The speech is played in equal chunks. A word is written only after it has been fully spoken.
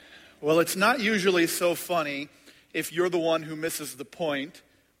Well, it's not usually so funny if you're the one who misses the point,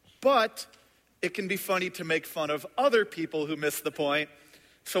 but it can be funny to make fun of other people who miss the point.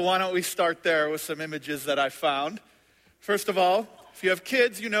 So why don't we start there with some images that I found. First of all, if you have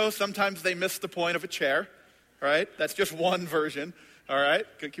kids, you know sometimes they miss the point of a chair, right? That's just one version, all right?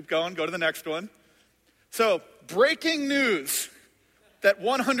 Keep going, go to the next one. So, breaking news that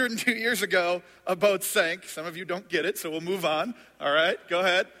 102 years ago a boat sank. Some of you don't get it, so we'll move on, all right? Go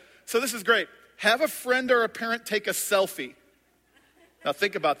ahead. So this is great. Have a friend or a parent take a selfie. Now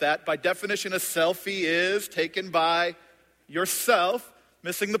think about that. By definition, a selfie is taken by yourself,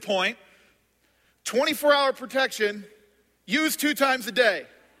 missing the point. 24-hour protection, used 2 times a day.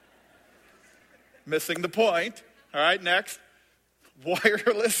 Missing the point. All right, next.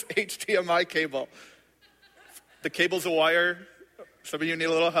 Wireless HDMI cable. The cable's a wire. Some of you need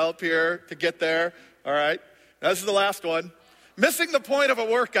a little help here to get there. All right. Now, this is the last one. Missing the point of a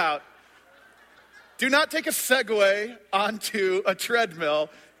workout. Do not take a Segway onto a treadmill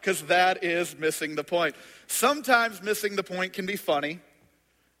because that is missing the point. Sometimes missing the point can be funny,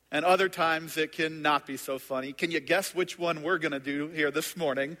 and other times it can not be so funny. Can you guess which one we're going to do here this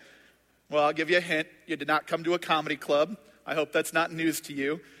morning? Well, I'll give you a hint. You did not come to a comedy club. I hope that's not news to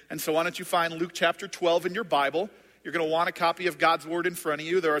you. And so why don't you find Luke chapter 12 in your Bible. You're going to want a copy of God's Word in front of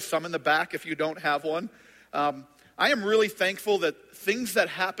you. There are some in the back if you don't have one. I am really thankful that things that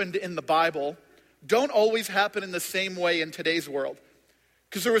happened in the Bible don't always happen in the same way in today's world.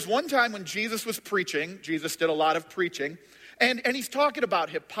 Because there was one time when Jesus was preaching. Jesus did a lot of preaching. And he's talking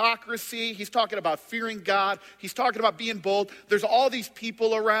about hypocrisy. He's talking about fearing God. He's talking about being bold. There's all these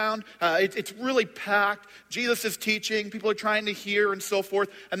people around. It's really packed. Jesus is teaching. People are trying to hear and so forth.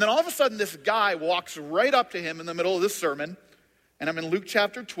 And then all of a sudden, this guy walks right up to him in the middle of this sermon. And I'm in Luke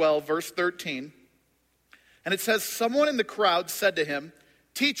chapter 12, verse 13. And it says, someone in the crowd said to him,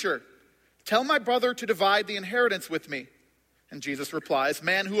 "Teacher, tell my brother to divide the inheritance with me." And Jesus replies,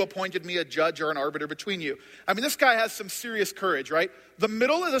 "Man, who appointed me a judge or an arbiter between you?" I mean, this guy has some serious courage, right? The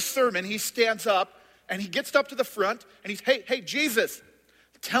middle of the sermon, he stands up and he gets up to the front and he's, hey, Jesus,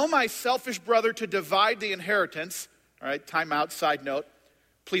 tell my selfish brother to divide the inheritance. All right, time out, side note.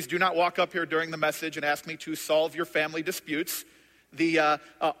 Please do not walk up here during the message and ask me to solve your family disputes. The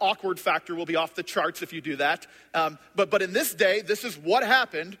awkward factor will be off the charts if you do that. But in this day, this is what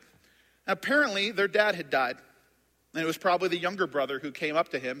happened. Apparently, their dad had died. And it was probably the younger brother who came up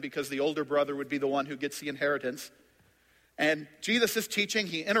to him because the older brother would be the one who gets the inheritance. And Jesus is teaching.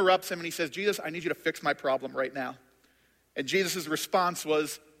 He interrupts him and he says, "Jesus, I need you to fix my problem right now." And Jesus' response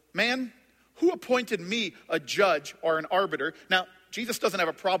was, "Man, who appointed me a judge or an arbiter?" Now, Jesus doesn't have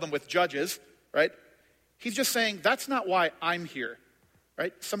a problem with judges, right? He's just saying, that's not why I'm here,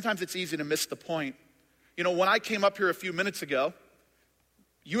 right? Sometimes it's easy to miss the point. You know, when I came up here a few minutes ago,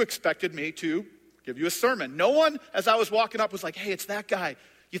 you expected me to give you a sermon. No one, as I was walking up, was like, "Hey, it's that guy.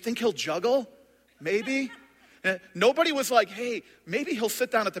 You think he'll juggle? Maybe?" Nobody was like, "Hey, maybe he'll sit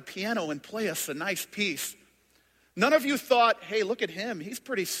down at the piano and play us a nice piece." None of you thought, "Hey, look at him. He's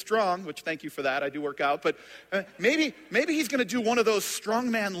pretty strong," which thank you for that. I do work out. But maybe he's going to do one of those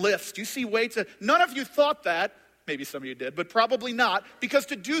strongman lifts. Do you see weights? None of you thought that. Maybe some of you did, but probably not, because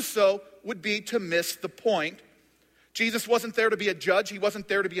to do so would be to miss the point. Jesus wasn't there to be a judge. He wasn't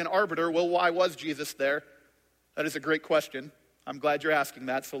there to be an arbiter. Well, why was Jesus there? That is a great question. I'm glad you're asking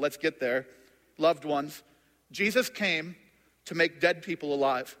that, so let's get there. Loved ones, Jesus came to make dead people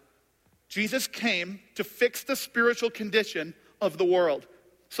alive. Jesus came to fix the spiritual condition of the world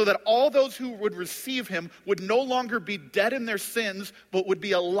so that all those who would receive him would no longer be dead in their sins, but would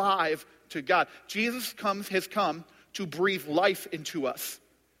be alive to God. Jesus has come to breathe life into us.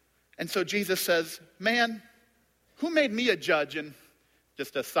 And so Jesus says, "Man, who made me a judge?" And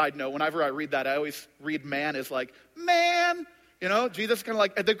just a side note, whenever I read that, I always read "man" as like, "Man." You know, Jesus kind of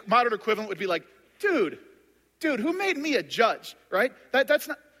like, the modern equivalent would be like, dude, who made me a judge, right? That's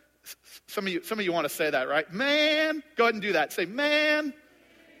not, some of you want to say that, right? "Man." Go ahead and do that. Say, "Man."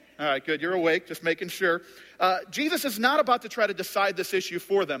 All right, good. You're awake, just making sure. Jesus is not about to try to decide this issue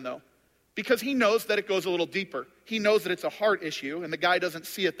for them, though, because he knows that it goes a little deeper. He knows that it's a heart issue, and the guy doesn't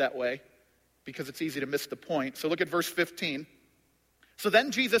see it that way, because it's easy to miss the point. So look at verse 15. So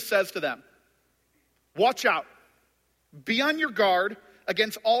then Jesus says to them, "Watch out. Be on your guard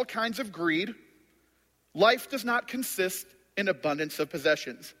against all kinds of greed. Life does not consist in abundance of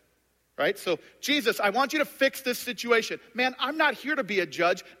possessions." Right? So Jesus, I want you to fix this situation. Man, I'm not here to be a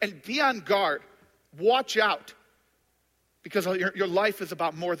judge, and be on guard. Watch out. Because your life is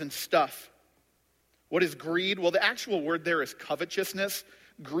about more than stuff. What is greed? Well, the actual word there is covetousness.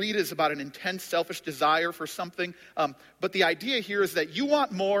 Greed is about an intense selfish desire for something. But the idea here is that you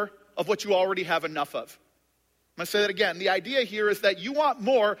want more of what you already have enough of. I'm going to say that again. The idea here is that you want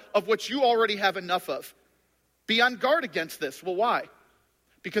more of what you already have enough of. Be on guard against this. Well, why?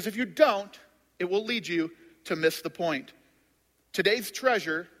 Because if you don't, it will lead you to miss the point. Today's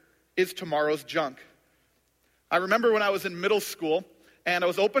treasure is tomorrow's junk. I remember when I was in middle school and I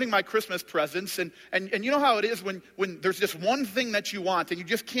was opening my Christmas presents, and you know how it is when there's just one thing that you want and you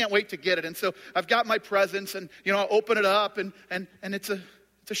just can't wait to get it. And so I've got my presents and, I open it up and it's a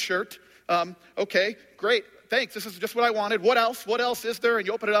shirt. Okay, great, thanks, this is just what I wanted. What else? What else is there? And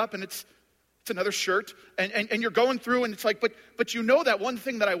you open it up and it's another shirt, and you're going through, and it's like, but you know that one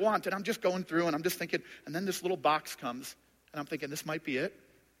thing that I want, and I'm just going through, and I'm just thinking, and then this little box comes, and I'm thinking, this might be it.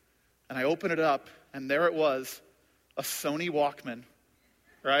 And I open it up, and there it was, a Sony Walkman,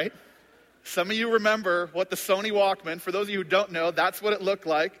 right? Some of you remember what the Sony Walkman, for those of you who don't know, that's what it looked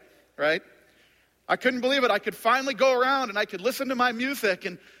like, right? I couldn't believe it. I could finally go around, and I could listen to my music,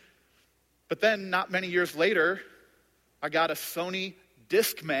 but then not many years later, I got a Sony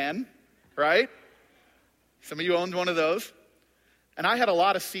Discman, right? Some of you owned one of those. And I had a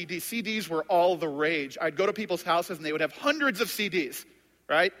lot of CDs. CDs were all the rage. I'd go to people's houses and they would have hundreds of CDs,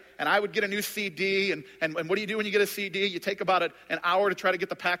 right? And I would get a new CD, and what do you do when you get a CD? You take about an hour to try to get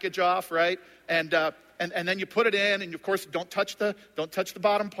the package off, right? And then you put it in, and of course don't touch the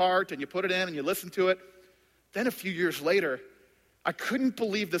bottom part, and you put it in and you listen to it. Then a few years later, I couldn't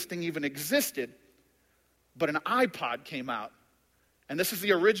believe this thing even existed, but an iPod came out. And this is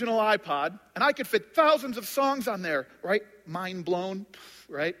the original iPod, and I could fit thousands of songs on there, right? Mind blown,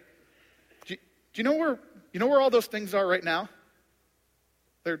 right? Do you know where all those things are right now?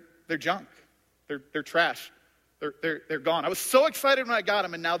 They're junk. They're trash. They're gone. I was so excited when I got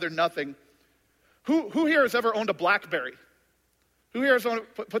them, and now they're nothing. Who here has ever owned a BlackBerry? Who here has owned?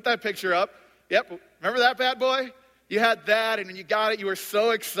 Put that picture up. Yep. Remember that bad boy? You had that, and when you got it, you were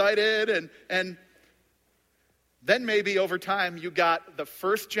so excited, and then maybe over time you got the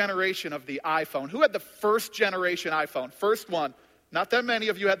first generation of the iPhone. Who had the first generation iPhone? First one. Not that many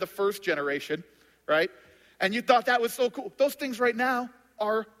of you had the first generation, right? And you thought that was so cool. Those things right now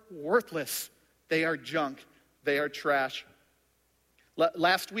are worthless. They are junk. They are trash.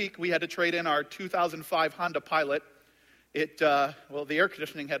 Last week we had to trade in our 2005 Honda Pilot. The air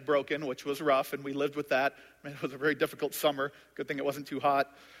conditioning had broken, which was rough, and we lived with that. I mean, it was a very difficult summer. Good thing it wasn't too hot.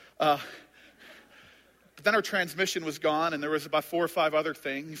 But then our transmission was gone, and there was about 4 or 5 other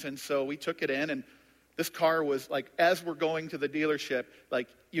things, and so we took it in, and this car was like, as we're going to the dealership, like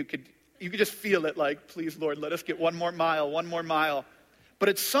you could just feel it, like, please, Lord, let us get one more mile. But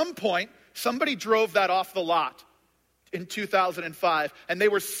at some point, somebody drove that off the lot in 2005, and they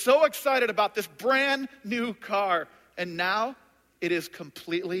were so excited about this brand new car, and now it is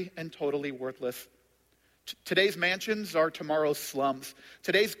completely and totally worthless. Today's mansions are tomorrow's slums.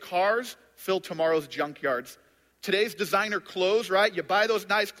 Today's cars fill tomorrow's junkyards. Today's designer clothes, right? You buy those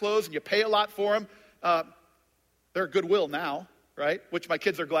nice clothes and you pay a lot for them. They're at Goodwill now, right? Which my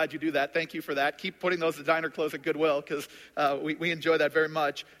kids are glad you do that. Thank you for that. Keep putting those designer clothes at Goodwill because we enjoy that very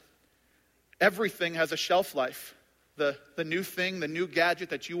much. Everything has a shelf life. The new thing, the new gadget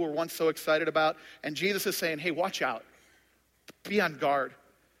that you were once so excited about. And Jesus is saying, hey, watch out. Be on guard.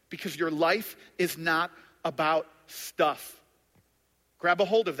 Because your life is not about stuff. Grab a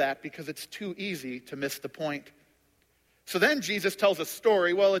hold of that because it's too easy to miss the point. So then Jesus tells a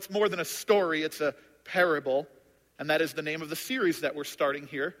story. Well, it's more than a story. It's a parable. And that is the name of the series that we're starting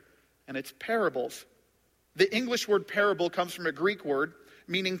here. And it's parables. The English word parable comes from a Greek word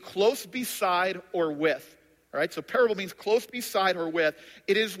meaning close beside or with. All right, so parable means close beside or with.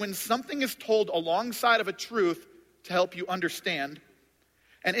 It is when something is told alongside of a truth to help you understand.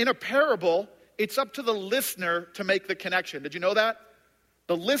 And in a parable, it's up to the listener to make the connection. Did you know that?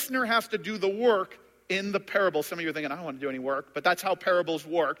 The listener has to do the work in the parable. Some of you are thinking, I don't want to do any work, but that's how parables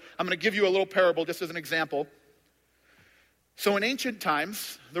work. I'm going to give you a little parable just as an example. So in ancient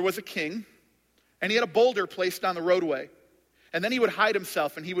times, there was a king, and he had a boulder placed on the roadway. And then he would hide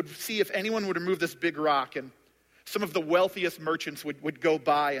himself, and he would see if anyone would remove this big rock. And some of the wealthiest merchants would go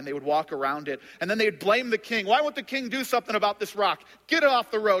by, and they would walk around it. And then they would blame the king. Why won't the king do something about this rock? Get it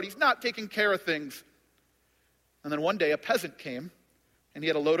off the road. He's not taking care of things. And then one day, a peasant came, and he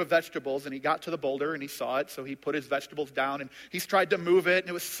had a load of vegetables, and he got to the boulder, and he saw it, so he put his vegetables down, and he's tried to move it, and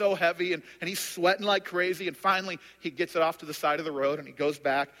it was so heavy, and he's sweating like crazy, and finally, he gets it off to the side of the road, and he goes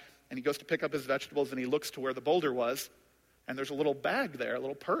back, and he goes to pick up his vegetables, and he looks to where the boulder was, and there's a little bag there, a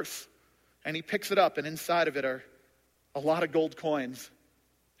little purse, and he picks it up, and inside of it are a lot of gold coins,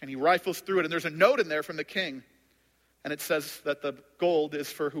 and he rifles through it, and there's a note in there from the king, and it says that the gold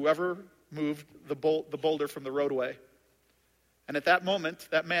is for whoever moved the boulder from the roadway. And at that moment,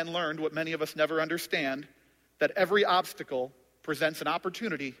 that man learned what many of us never understand, that every obstacle presents an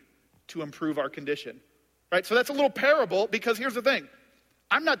opportunity to improve our condition. Right? So that's a little parable, because here's the thing.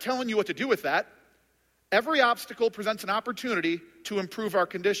 I'm not telling you what to do with that. Every obstacle presents an opportunity to improve our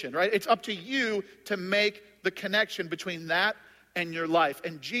condition, right? It's up to you to make the connection between that and your life.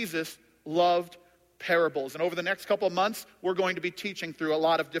 And Jesus loved parables. And over the next couple of months, we're going to be teaching through a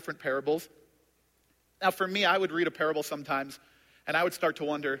lot of different parables. Now, for me, I would read a parable sometimes, and I would start to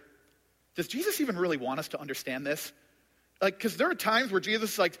wonder, does Jesus even really want us to understand this? Like, because there are times where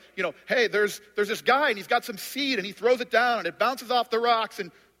Jesus is like, hey, there's this guy, and he's got some seed, and he throws it down, and it bounces off the rocks,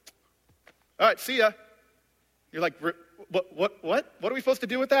 and all right, see ya. You're like, what are we supposed to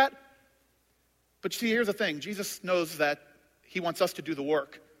do with that? But see, here's the thing. Jesus knows that he wants us to do the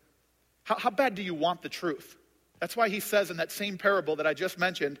work. How bad do you want the truth? That's why he says in that same parable that I just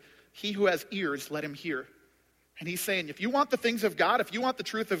mentioned, he who has ears, let him hear. And he's saying, if you want the things of God, if you want the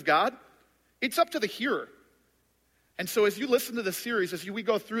truth of God, it's up to the hearer. And so as you listen to this series, we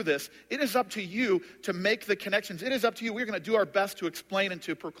go through this, it is up to you to make the connections. It is up to you. We're going to do our best to explain and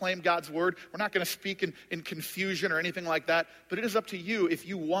to proclaim God's word. We're not going to speak in confusion or anything like that. But it is up to you, if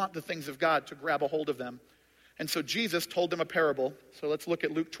you want the things of God, to grab a hold of them. And so Jesus told them a parable. So let's look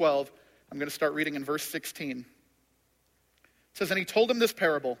at Luke 12. I'm going to start reading in verse 16. It says, and he told them this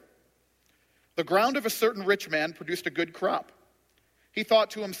parable. The ground of a certain rich man produced a good crop. He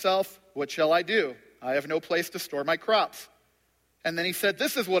thought to himself, what shall I do? I have no place to store my crops. And then he said,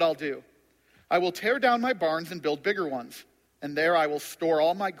 this is what I'll do. I will tear down my barns and build bigger ones, and there I will store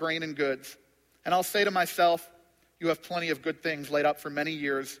all my grain and goods. And I'll say to myself, you have plenty of good things laid up for many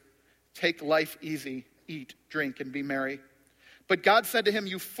years. Take life easy, eat, drink, and be merry. But God said to him,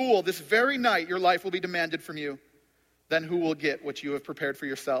 you fool, this very night your life will be demanded from you. Then who will get what you have prepared for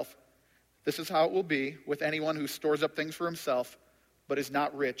yourself? This is how it will be with anyone who stores up things for himself, but is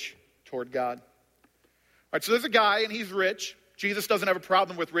not rich toward God. All right, so there's a guy, and he's rich. Jesus doesn't have a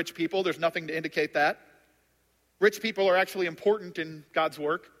problem with rich people. There's nothing to indicate that. Rich people are actually important in God's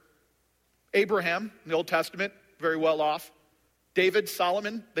work. Abraham, in the Old Testament, very well off. David,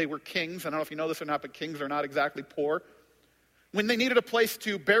 Solomon, they were kings. I don't know if you know this or not, but kings are not exactly poor. When they needed a place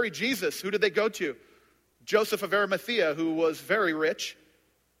to bury Jesus, who did they go to? Joseph of Arimathea, who was very rich.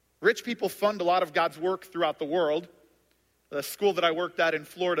 Rich people fund a lot of God's work throughout the world. The school that I worked at in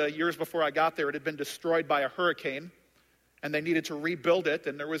Florida, years before I got there, it had been destroyed by a hurricane, and they needed to rebuild it,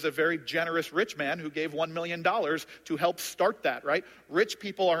 and there was a very generous rich man who gave $1 million to help start that, right? Rich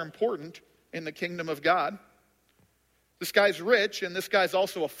people are important in the kingdom of God. This guy's rich, and this guy's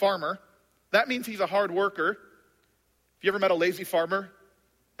also a farmer. That means he's a hard worker. Have you ever met a lazy farmer?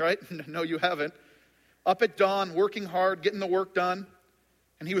 Right? No, you haven't. Up at dawn, working hard, getting the work done,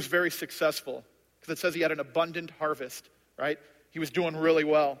 and he was very successful because it says he had an abundant harvest. Right? He was doing really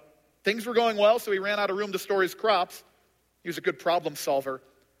well. Things were going well, so he ran out of room to store his crops. He was a good problem solver.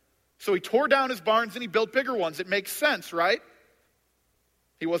 So he tore down his barns and he built bigger ones. It makes sense, right?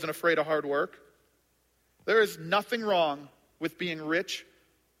 He wasn't afraid of hard work. There is nothing wrong with being rich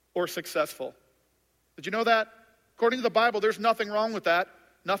or successful. Did you know that? According to the Bible, there's nothing wrong with that.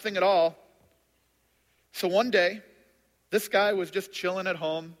 Nothing at all. So one day, this guy was just chilling at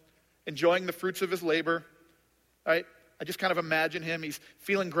home, enjoying the fruits of his labor, right? I just kind of imagine him. He's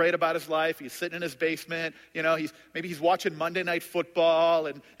feeling great about his life. He's sitting in his basement. Maybe he's watching Monday Night Football,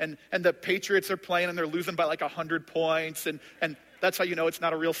 and the Patriots are playing, and they're losing by like 100 points, and that's how you know it's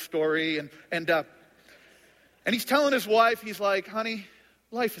not a real story. And he's telling his wife, he's like, honey,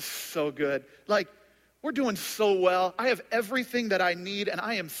 life is so good. Like, we're doing so well. I have everything that I need, and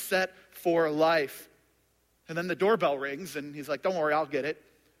I am set for life. And then the doorbell rings, and he's like, don't worry, I'll get it.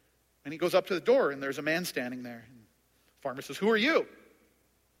 And he goes up to the door, and there's a man standing there. Farmer says, who are you?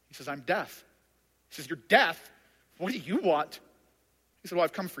 He says, I'm Death. He says, you're Death? What do you want? He said, well,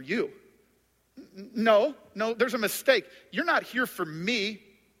 I've come for you. No, there's a mistake. You're not here for me.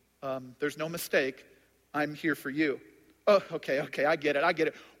 There's no mistake. I'm here for you. Oh, okay, I get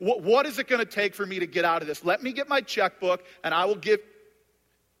it. What is it going to take for me to get out of this? Let me get my checkbook, and I will give,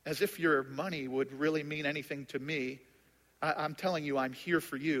 as if your money would really mean anything to me. I'm telling you, I'm here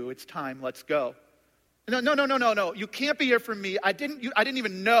for you. It's time. Let's go. No. You can't be here for me. I didn't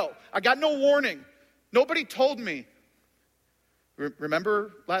even know. I got no warning. Nobody told me.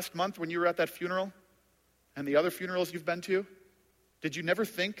 Remember last month when you were at that funeral and the other funerals you've been to? Did you never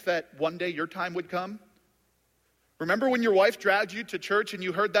think that one day your time would come? Remember when your wife dragged you to church and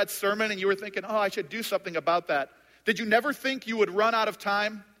you heard that sermon and you were thinking, oh, I should do something about that. Did you never think you would run out of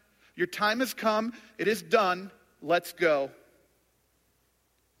time? Your time has come. It is done. Let's go.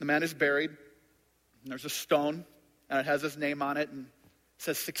 The man is buried. And there's a stone and it has his name on it, and it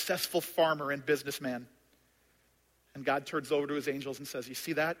says successful farmer and businessman. And God turns over to his angels and says, you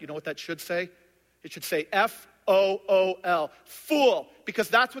see that? You know what that should say? It should say F-O-O-L, fool, because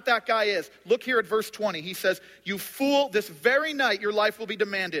that's what that guy is. Look here at verse 20. He says, you fool, this very night your life will be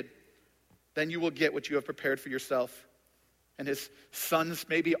demanded. Then you will get what you have prepared for yourself. And his sons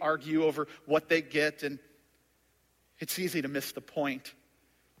maybe argue over what they get, and it's easy to miss the point.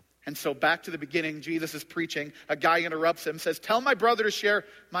 And so back to the beginning, Jesus is preaching. A guy interrupts him, says, tell my brother to share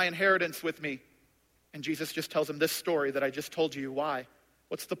my inheritance with me. And Jesus just tells him this story that I just told you. Why?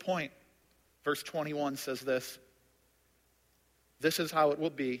 What's the point? Verse 21 says this. This is how it will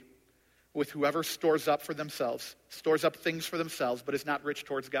be with whoever stores up for themselves, stores up things for themselves, but is not rich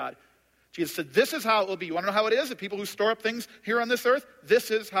towards God. Jesus said, this is how it will be. You want to know how it is? The people who store up things here on this earth,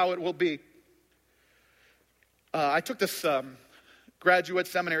 this is how it will be. I took this graduate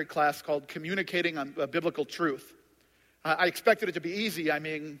seminary class called Communicating on Biblical Truth. I expected it to be easy. I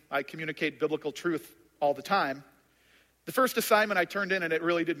mean, I communicate biblical truth all the time. The first assignment I turned in, and it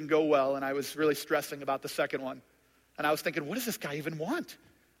really didn't go well, and I was really stressing about the second one. And I was thinking, what does this guy even want?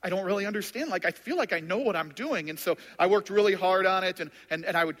 I don't really understand. Like, I feel like I know what I'm doing. And so I worked really hard on it, and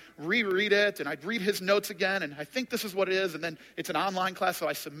I would reread it, and I'd read his notes again, and I think this is what it is. And then it's an online class, so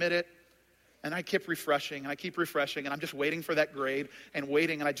I submit it. And I keep refreshing, and I'm just waiting for that grade and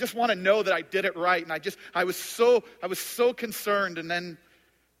waiting. And I just want to know that I did it right. And I was so concerned. And then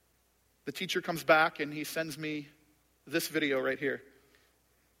the teacher comes back, and he sends me this video right here.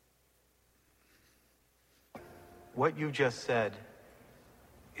 What you just said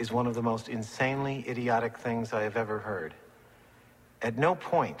is one of the most insanely idiotic things I have ever heard. At no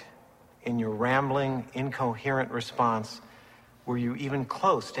point in your rambling, incoherent response were you even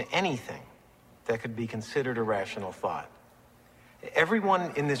close to anything that could be considered a rational thought.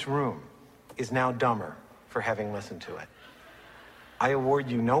 Everyone in this room is now dumber for having listened to it. I award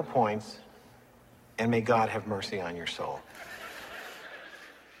you no points, and may God have mercy on your soul.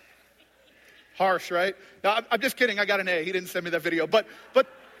 Harsh, right? No, I'm just kidding. I got an A. He didn't send me that video. But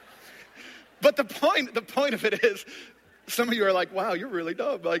the point of it is, some of you are like, wow, you're really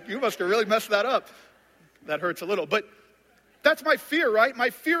dumb. Like, you must have really messed that up. That hurts a little. But that's my fear, right? My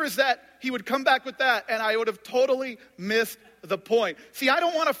fear is that he would come back with that, and I would have totally missed the point. See, I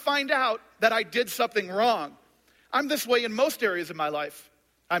don't want to find out that I did something wrong. I'm this way in most areas of my life.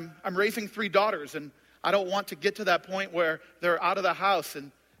 I'm raising 3 daughters, and I don't want to get to that point where they're out of the house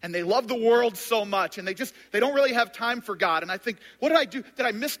and they love the world so much, and they don't really have time for God. And I think, what did I do? Did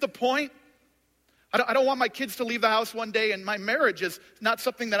I miss the point? I don't want my kids to leave the house one day and my marriage is not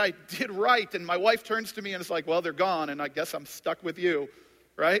something that I did right. And my wife turns to me and is like, well, they're gone, and I guess I'm stuck with you,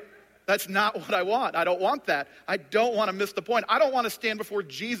 right? That's not what I want. I don't want that. I don't want to miss the point. I don't want to stand before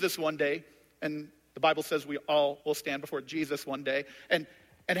Jesus one day, and the Bible says we all will stand before Jesus one day, and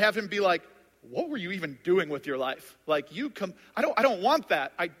have him be like, what were you even doing with your life? Like, I don't want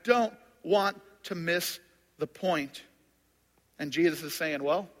that. I don't want to miss the point. And Jesus is saying,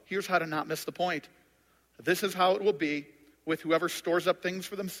 well, here's how to not miss the point. This is how it will be with whoever stores up things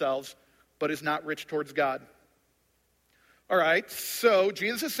for themselves, but is not rich towards God. All right, so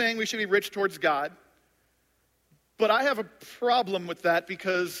Jesus is saying we should be rich towards God. But I have a problem with that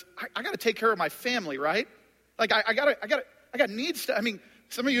because I got to take care of my family, right? Like, I got needs to,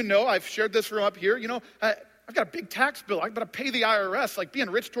 some of you know, I've shared this room up here, I've got a big tax bill. I've got to pay the IRS. Like,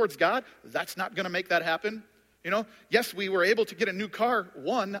 being rich towards God, that's not going to make that happen. Yes, we were able to get a new car.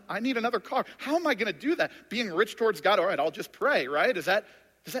 I need another car. How am I going to do that? Being rich towards God, all right, I'll just pray, right? Is that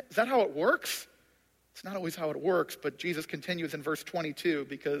how it works? It's not always how it works, but Jesus continues in verse 22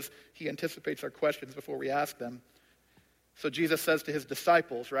 because he anticipates our questions before we ask them. So Jesus says to his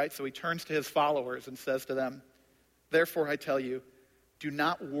disciples, right? So he turns to his followers and says to them, therefore I tell you, do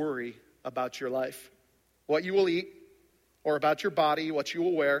not worry about your life, what you will eat, or about your body, what you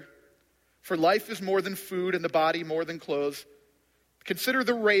will wear. For life is more than food, and the body more than clothes. Consider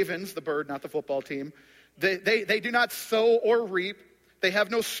the ravens, the bird, not the football team. They do not sow or reap. They have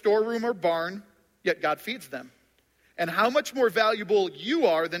no storeroom or barn, yet God feeds them. And how much more valuable you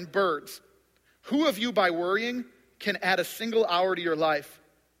are than birds. Who of you, by worrying, can add a single hour to your life?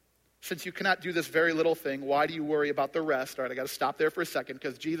 Since you cannot do this very little thing, why do you worry about the rest? All right, I got to stop there for a second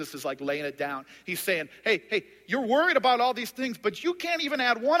because Jesus is like laying it down. He's saying, hey, you're worried about all these things, but you can't even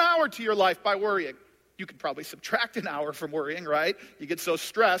add 1 hour to your life by worrying. You could probably subtract an hour from worrying, right? You get so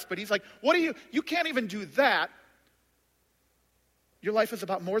stressed, but he's like, you can't even do that. Your life is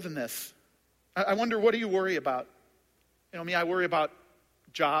about more than this. I wonder, what do you worry about? I worry about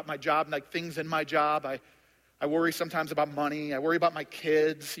my job, like things in my job. I worry sometimes about money. I worry about my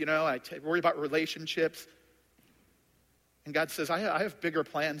kids, I worry about relationships. And God says, I have bigger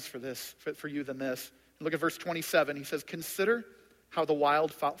plans for this, for you than this. And look at verse 27. He says, consider how the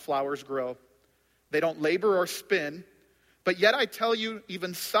wild flowers grow. They don't labor or spin. But yet I tell you,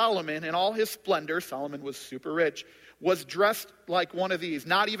 even Solomon in all his splendor, Solomon was super rich, was dressed like one of these.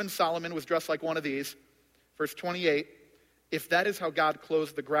 Not even Solomon was dressed like one of these. Verse 28, if that is how God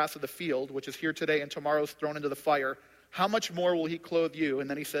clothes the grass of the field, which is here today and tomorrow is thrown into the fire, how much more will he clothe you? And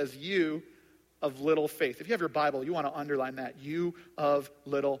then he says, you of little faith. If you have your Bible, you want to underline that. You of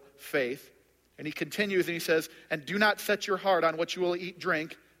little faith. And he continues and he says, and do not set your heart on what you will eat,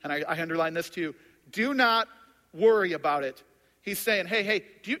 drink. And I underline this too. Do not worry about it. He's saying, hey,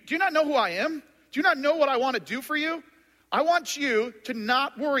 do you not know who I am? Do you not know what I want to do for you? I want you to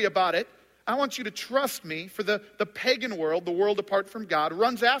not worry about it. I want you to trust me, for the pagan world, the world apart from God,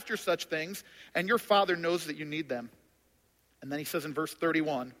 runs after such things, and your Father knows that you need them. And then he says in verse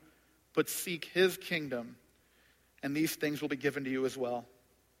 31, but seek his kingdom, and these things will be given to you as well.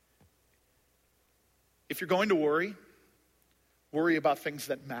 If you're going to worry about things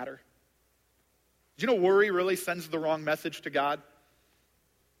that matter. Do you know worry really sends the wrong message to God?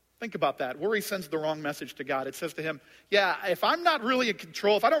 Think about that. Worry sends the wrong message to God. It says to him, yeah, if I'm not really in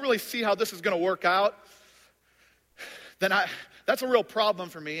control, if I don't really see how this is going to work out, then that's a real problem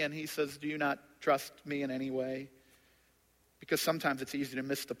for me. And he says, do you not trust me in any way? Because sometimes it's easy to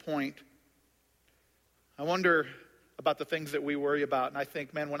miss the point. I wonder about the things that we worry about. And I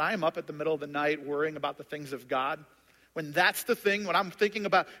think, man, when I am up at the middle of the night worrying about the things of God, when that's the thing, when I'm thinking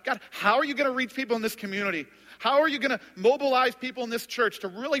about, God, how are you going to reach people in this community? How are you going to mobilize people in this church to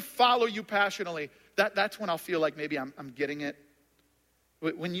really follow you passionately? That's when I'll feel like maybe I'm getting it.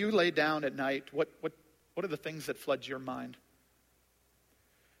 When you lay down at night, what are the things that flood your mind?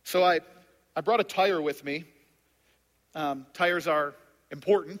 So I brought a tire with me. Tires are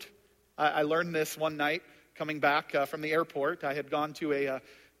important. I learned this one night coming back from the airport. I had gone to a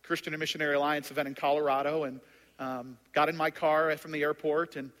Christian and Missionary Alliance event in Colorado and got in my car from the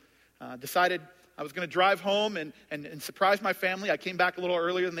airport and decided I was going to drive home and surprise my family. I came back a little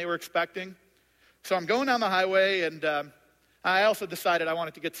earlier than they were expecting. So I'm going down the highway, and I also decided I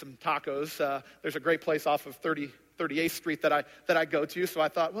wanted to get some tacos. There's a great place off of 38th Street that I go to. So I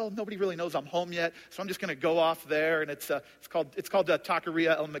thought, well, nobody really knows I'm home yet, so I'm just going to go off there. And it's called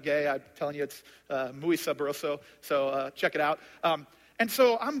Taqueria El Maguey. I'm telling you, it's muy sabroso. So check it out. And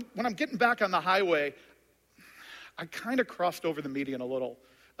so when I'm getting back on the highway, I kind of crossed over the median a little.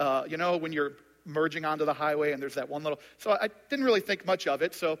 When you're merging onto the highway and there's that one little... So I didn't really think much of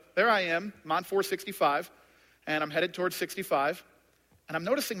it. So there I am. I'm on 465, and I'm headed towards 65. And I'm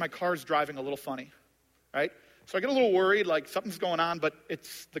noticing my car's driving a little funny, right? So I get a little worried, like something's going on, but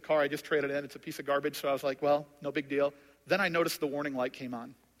it's the car I just traded in. It's a piece of garbage. So I was like, well, no big deal. Then I noticed the warning light came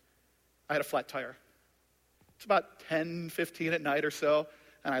on. I had a flat tire. It's about 10:15 at night or so.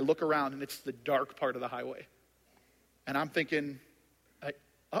 And I look around, and it's the dark part of the highway. And I'm thinking,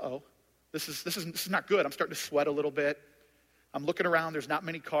 this is not good. I'm starting to sweat a little bit. I'm looking around. There's not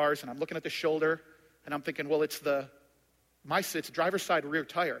many cars, and I'm looking at the shoulder, and I'm thinking, well, it's driver's side rear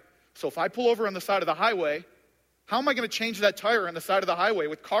tire. So if I pull over on the side of the highway, how am I going to change that tire on the side of the highway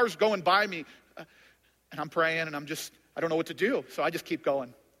with cars going by me? And I'm praying, and I don't know what to do. So I just keep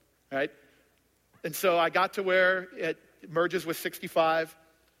going, right? And so I got to where it merges with 65.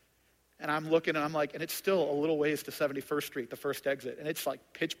 And I'm looking, and I'm like, and it's still a little ways to 71st Street, the first exit. And it's like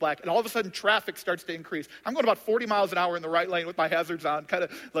pitch black. And all of a sudden, traffic starts to increase. I'm going about 40 miles an hour in the right lane with my hazards on, kind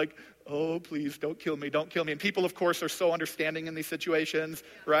of like, oh, please, don't kill me, don't kill me. And people, of course, are so understanding in these situations,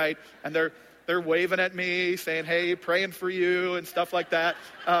 right? And they're waving at me, saying, hey, praying for you, and stuff like that.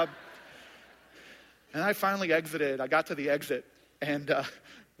 And I finally exited. I got to the exit. And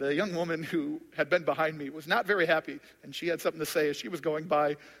the young woman who had been behind me was not very happy. And she had something to say as she was going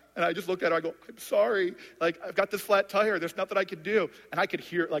by. And I just looked at her, I go, I'm sorry. Like, I've got this flat tire. There's nothing I could do. And I could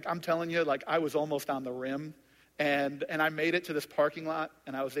hear, like, I'm telling you, like, I was almost on the rim. And I made it to this parking lot,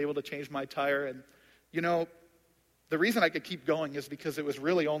 and I was able to change my tire. And, the reason I could keep going is because it was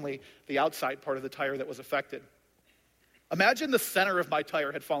really only the outside part of the tire that was affected. Imagine the center of my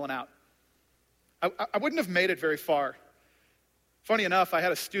tire had fallen out. I wouldn't have made it very far. Funny enough, I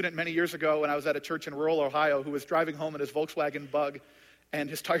had a student many years ago when I was at a church in rural Ohio who was driving home in his Volkswagen Bug, and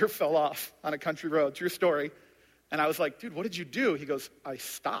his tire fell off on a country road. True story. And I was like, dude, what did you do? He goes, I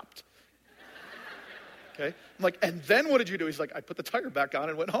stopped. Okay? I'm like, and then what did you do? He's like, I put the tire back on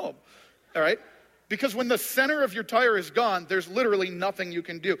and went home. All right? Because when the center of your tire is gone, there's literally nothing you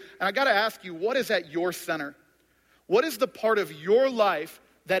can do. And I got to ask you, what is at your center? What is the part of your life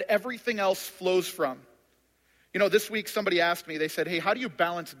that everything else flows from? This week somebody asked me, they said, hey, how do you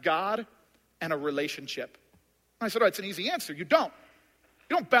balance God and a relationship? I said, it's an easy answer. You don't.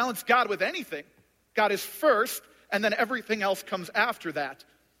 You don't balance God with anything. God is first, and then everything else comes after that.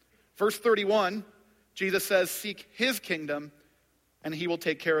 Verse 31, Jesus says, seek his kingdom, and he will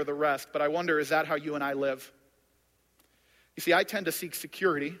take care of the rest. But I wonder, is that how you and I live? You see, I tend to seek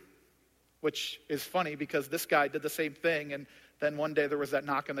security, which is funny because this guy did the same thing, and then one day there was that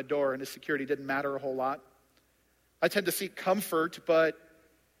knock on the door, and his security didn't matter a whole lot. I tend to seek comfort, but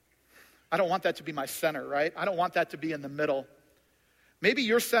I don't want that to be my center, right? I don't want that to be in the middle. Maybe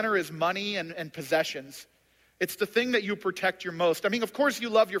your center is money and possessions. It's the thing that you protect your most. I mean, of course you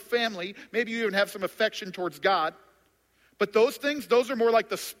love your family. Maybe you even have some affection towards God. But those things, those are more like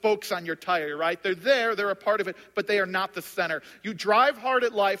the spokes on your tire, right? They're there, they're a part of it, but they are not the center. You drive hard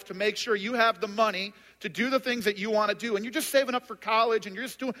at life to make sure you have the money to do the things that you want to do. And you're just saving up for college, and you're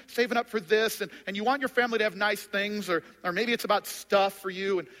just saving up for this, and you want your family to have nice things, or maybe it's about stuff for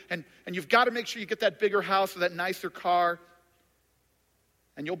you, and you've got to make sure you get that bigger house or that nicer car.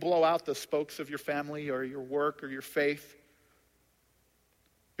 And you'll blow out the spokes of your family or your work or your faith.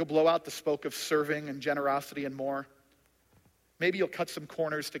 You'll blow out the spoke of serving and generosity and more. Maybe you'll cut some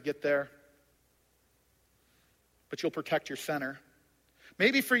corners to get there. But you'll protect your center.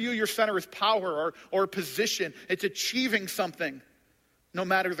 Maybe for you, your center is power or position. It's achieving something, no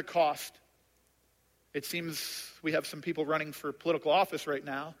matter the cost. It seems we have some people running for political office right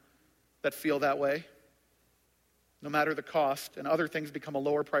now that feel that way. No matter the cost, and other things become a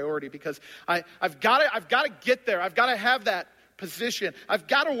lower priority because I've got to get there. I've got to have that position. I've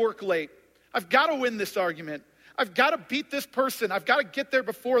got to work late. I've got to win this argument. I've got to beat this person. I've got to get there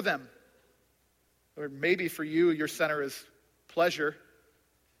before them. Or maybe for you, your center is pleasure,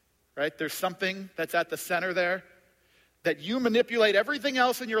 right? There's something that's at the center there that you manipulate everything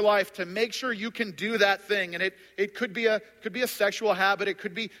else in your life to make sure you can do that thing. And it could be a sexual habit. It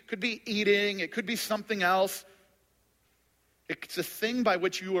could be eating. It could be something else. It's a thing by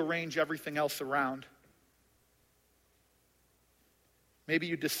which you arrange everything else around. Maybe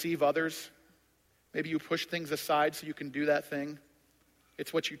you deceive others. Maybe you push things aside so you can do that thing.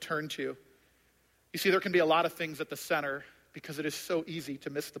 It's what you turn to. You see, there can be a lot of things at the center because it is so easy to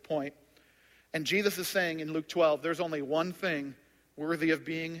miss the point. And Jesus is saying in Luke 12, there's only one thing worthy of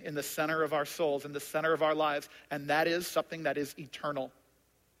being in the center of our souls, in the center of our lives, and that is something that is eternal.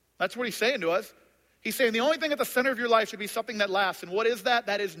 That's what he's saying to us. He's saying the only thing at the center of your life should be something that lasts. And what is that?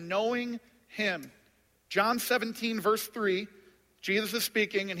 That is knowing him. John 17, verse 3, Jesus is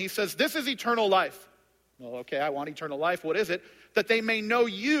speaking, and he says, this is eternal life. Well, okay, I want eternal life. What is it? That they may know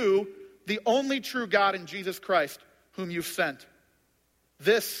you, the only true God, in Jesus Christ, whom you've sent.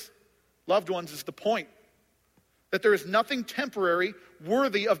 This, loved ones, is the point. That there is nothing temporary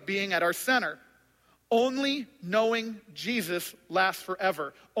worthy of being at our center. Only knowing Jesus lasts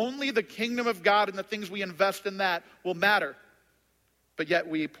forever. Only the kingdom of God and the things we invest in that will matter. But yet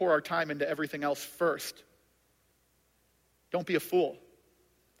we pour our time into everything else first. Don't be a fool.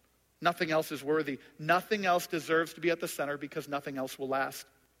 Nothing else is worthy. Nothing else deserves to be at the center because nothing else will last.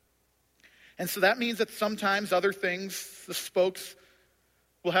 And so that means that sometimes other things, the spokes,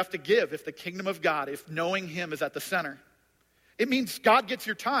 will have to give if the kingdom of God, if knowing him is at the center. It means God gets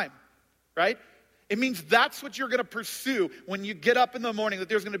your time, right? It means that's what you're going to pursue when you get up in the morning, that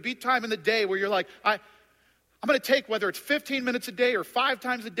there's going to be time in the day where you're like, I'm going to take, whether it's 15 minutes a day or 5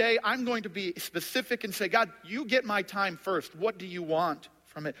 times a day, I'm going to be specific and say, God, you get my time first. What do you want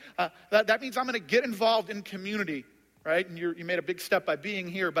from it? That means I'm going to get involved in community, right? And you made a big step by being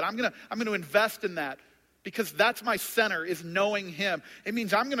here, but I'm going to invest in that. Because that's my center, is knowing him. It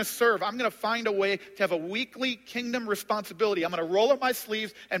means I'm going to serve. I'm going to find a way to have a weekly kingdom responsibility. I'm going to roll up my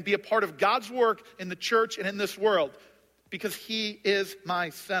sleeves and be a part of God's work in the church and in this world. Because he is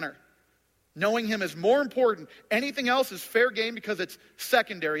my center. Knowing him is more important. Anything else is fair game because it's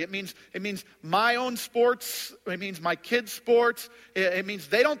secondary. It means my own sports. It means my kids' sports. It means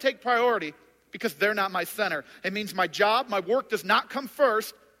they don't take priority because they're not my center. It means my job, my work does not come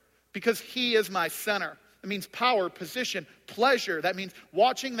first because he is my center. It means power, position, pleasure. That means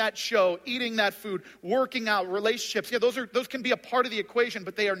watching that show, eating that food, working out, relationships. Yeah, those can be a part of the equation,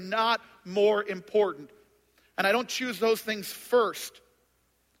 but they are not more important. And I don't choose those things first.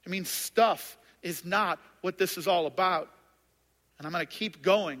 It means stuff is not what this is all about. And I'm going to keep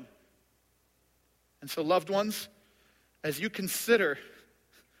going. And so, loved ones, as you consider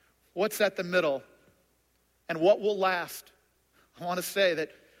what's at the middle and what will last, I want to say that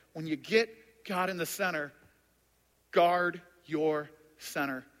when you get God in the center, guard your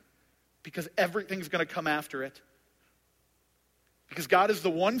center. Because everything's going to come after it. Because God is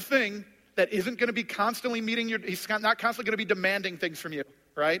the one thing that isn't going to be constantly he's not constantly going to be demanding things from you,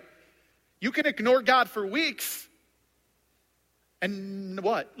 right? You can ignore God for weeks, And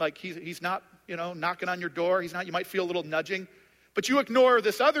what? Like he's not, knocking on your door. He's not, you might feel a little nudging. But you ignore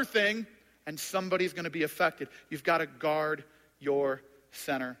this other thing and somebody's going to be affected. You've got to guard your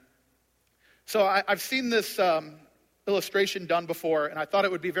center. So I've seen this illustration done before, and I thought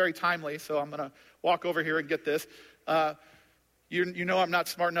it would be very timely, so I'm going to walk over here and get this. You know I'm not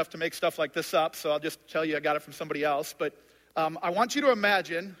smart enough to make stuff like this up, so I'll just tell you I got it from somebody else. But I want you to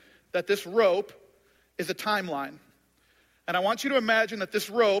imagine that this rope is a timeline. And I want you to imagine that this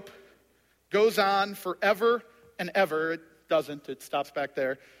rope goes on forever and ever. It doesn't. It stops back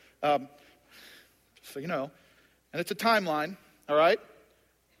there. So you know. And it's a timeline, all right?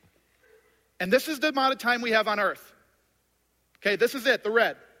 And this is the amount of time we have on earth. Okay, this is it, the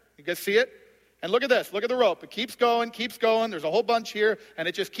red. You guys see it? And look at this. Look at the rope. It keeps going, keeps going. There's a whole bunch here, and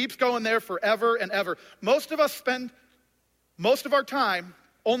it just keeps going there forever and ever. Most of us spend most of our time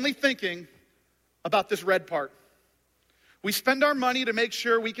only thinking about this red part. We spend our money to make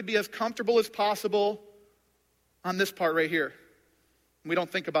sure we can be as comfortable as possible on this part right here. We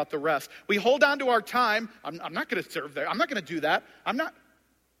don't think about the rest. We hold on to our time. I'm not going to serve there. I'm not going to do that. I'm not.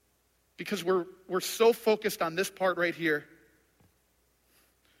 Because we're so focused on this part right here.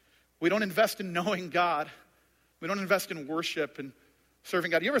 We don't invest in knowing God. We don't invest in worship and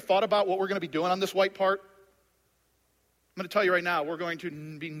serving God. You ever thought about what we're going to be doing on this white part? I'm going to tell you right now, we're going to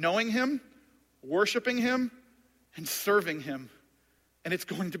be knowing Him, worshiping Him, and serving Him. And it's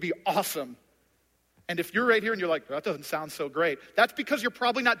going to be awesome. And if you're right here and you're like, that doesn't sound so great, that's because you're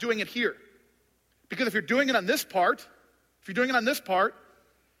probably not doing it here. Because if you're doing it on this part, you're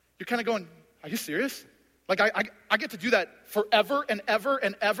kind of going, are you serious? Like I get to do that forever and ever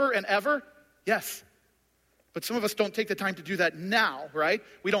and ever and ever? Yes. But some of us don't take the time to do that now, right?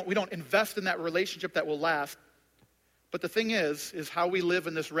 We don't invest in that relationship that will last. But the thing is how we live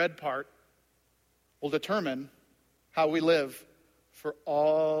in this red part will determine how we live for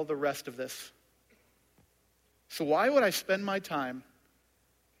all the rest of this. So why would I spend my time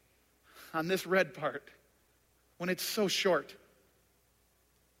on this red part when it's so short?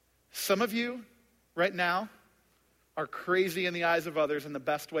 Some of you right now are crazy in the eyes of others in the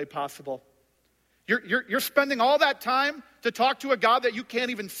best way possible. You're spending all that time to talk to a God that you can't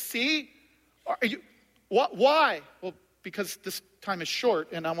even see? Why? Well, because this time is short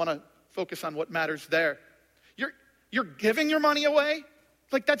and I want to focus on what matters there. You're giving your money away?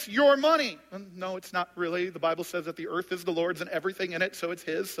 Like that's your money. No, it's not really. The Bible says that the earth is the Lord's and everything in it, so it's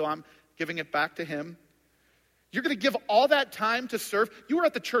His, so I'm giving it back to Him. You're going to give all that time to serve? You were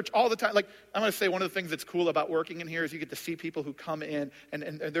at the church all the time. Like, I'm going to say one of the things that's cool about working in here is you get to see people who come in. And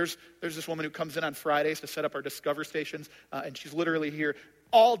there's this woman who comes in on Fridays to set up our Discover stations. And she's literally here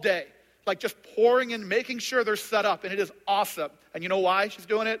all day. Like just pouring in, making sure they're set up. And it is awesome. And you know why she's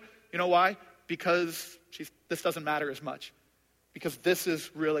doing it? You know why? Because this doesn't matter as much. Because this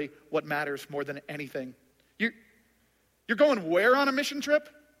is really what matters more than anything. You're going where on a mission trip?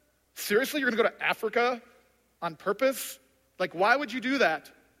 Seriously? You're going to go to Africa? On purpose? Like, why would you do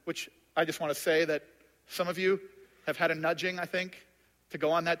that? Which I just want to say that some of you have had a nudging, I think, to go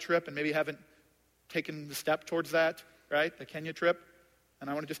on that trip and maybe haven't taken the step towards that, right? The Kenya trip.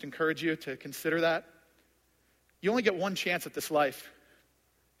 And I want to just encourage you to consider that. You only get one chance at this life.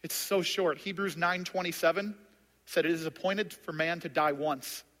 It's so short. Hebrews 9:27 said it is appointed for man to die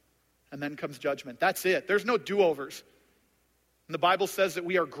once, and then comes judgment. That's it. There's no do-overs. And the Bible says that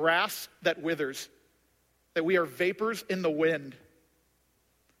we are grass that withers, that we are vapors in the wind.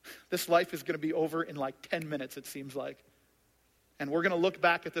 This life is going to be over in like 10 minutes, it seems like. And we're going to look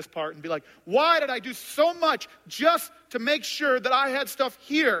back at this part and be like, why did I do so much just to make sure that I had stuff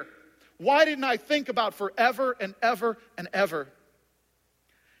here? Why didn't I think about forever and ever and ever?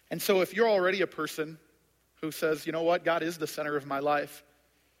 And so if you're already a person who says, you know what, God is the center of my life,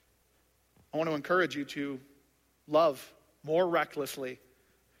 I want to encourage you to love more recklessly,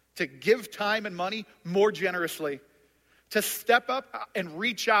 to give time and money more generously, to step up and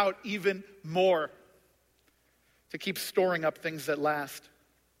reach out even more, to keep storing up things that last.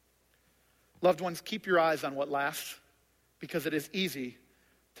 Loved ones, keep your eyes on what lasts, because it is easy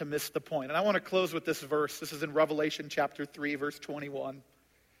to miss the point. And I want to close with this verse. This is in Revelation chapter 3, verse 21.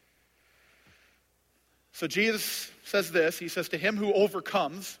 So Jesus says this. He says, to him who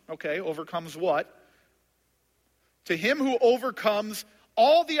overcomes, okay, overcomes what? To him who overcomes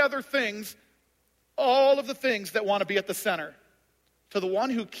all the other things, all of the things that want to be at the center. To the one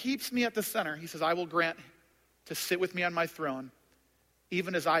who keeps me at the center, he says, I will grant to sit with me on my throne,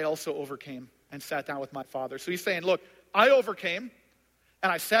 even as I also overcame and sat down with my Father. So he's saying, look, I overcame,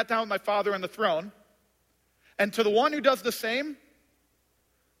 and I sat down with my Father on the throne. And to the one who does the same,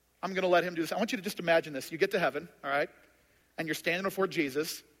 I'm going to let him do this. I want you to just imagine this. You get to heaven, all right? and you're standing before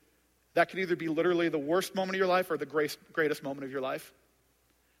Jesus, that could either be literally the worst moment of your life or the greatest moment of your life.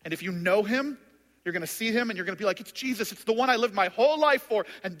 And if you know him, you're going to see him and you're going to be like, it's Jesus. It's the one I lived my whole life for.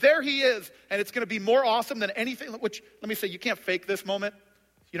 And there he is. And it's going to be more awesome than anything, which, let me say, you can't fake this moment.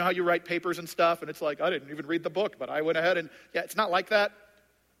 You know how you write papers and stuff, and it's like, I didn't even read the book, but I went ahead and, yeah, it's not like that.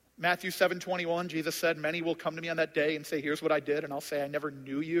 Matthew 7:21, Jesus said, many will come to me on that day and say, here's what I did, and I'll say, I never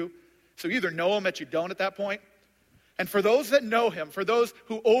knew you. So you either know him or you don't at that point. And for those that know him, for those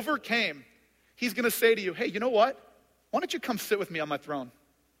who overcame, he's going to say to you, hey, you know what? Why don't you come sit with me on my throne?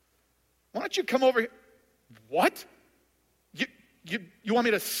 Why don't you come over here? What? You want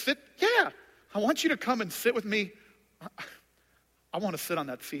me to sit? Yeah, I want you to come and sit with me. I want to sit on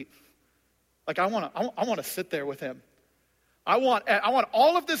that seat. Like I want to sit there with him. I want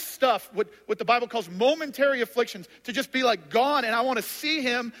all of this stuff, what the Bible calls momentary afflictions, to just be like gone, and I want to see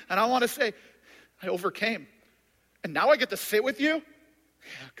him, and I want to say, I overcame. And now I get to sit with you?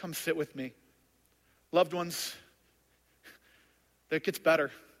 Yeah, come sit with me. Loved ones, it gets better.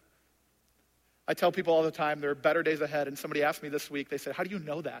 I tell people all the time there are better days ahead, and somebody asked me this week, they said, how do you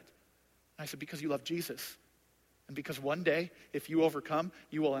know that? And I said, because you love Jesus. And because one day, if you overcome,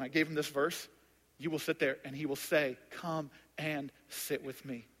 you will, and I gave him this verse, you will sit there and he will say, come and sit with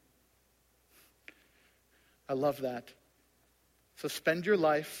me. I love that. So spend your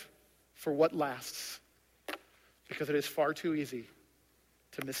life for what lasts, because it is far too easy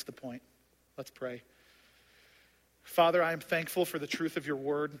to miss the point. Let's pray. Father, I am thankful for the truth of your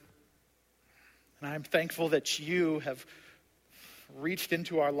word. And I'm thankful that you have reached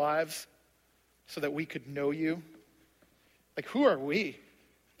into our lives so that we could know you. Like, who are we?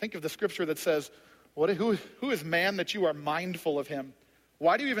 Think of the scripture that says, who is man that you are mindful of him?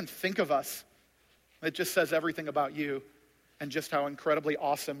 Why do you even think of us? It just says everything about you and just how incredibly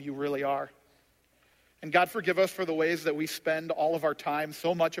awesome you really are. And God, forgive us for the ways that we spend all of our time,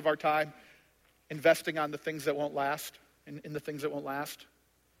 so much of our time, investing on the things that won't last, in the things that won't last.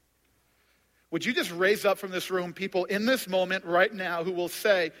 Would you just raise up from this room people in this moment right now who will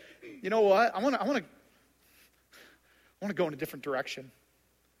say, you know what, I want to go in a different direction.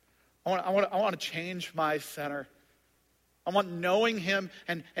 I want to change my center. I want knowing him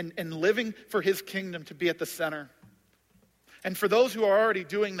and living for his kingdom to be at the center. And for those who are already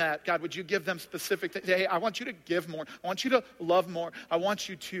doing that, God, would you give them specific things? Hey, I want you to give more. I want you to love more. I want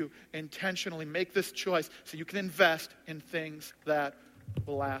you to intentionally make this choice so you can invest in things that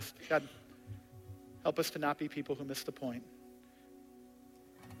will last. God, help us to not be people who miss the point.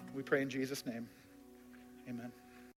 We pray in Jesus' name. Amen.